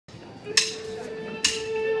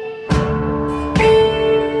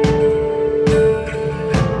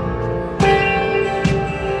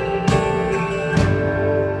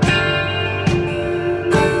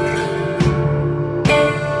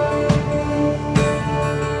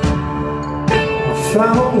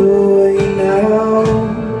found a way now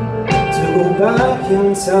to go back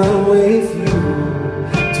in time with you,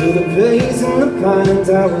 to the place in the pines.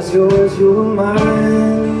 I was yours, you were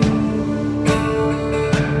mine.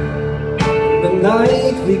 The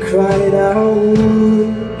night we cried out,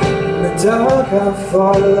 in the dark I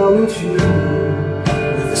followed you,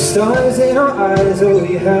 with the stars in our eyes, oh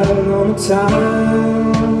we held on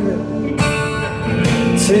time.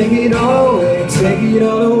 Take it all away, take it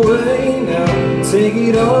all away now. Take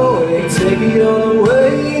it all away, take it all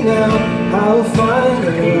away now. I'll find a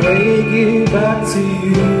way to get back to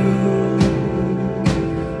you.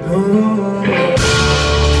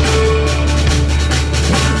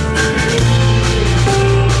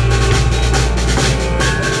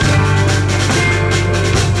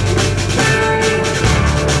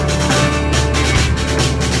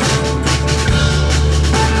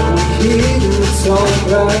 So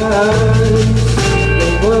bright, the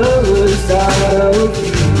world was out of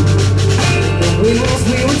view. The wings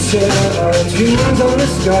we would share, our dreams on the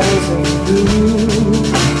skies of blue.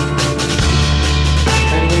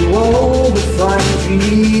 And we wove a fine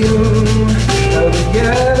dream, held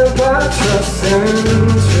together by trust and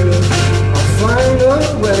truth. I'll find a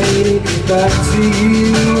way to get back to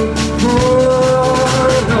you.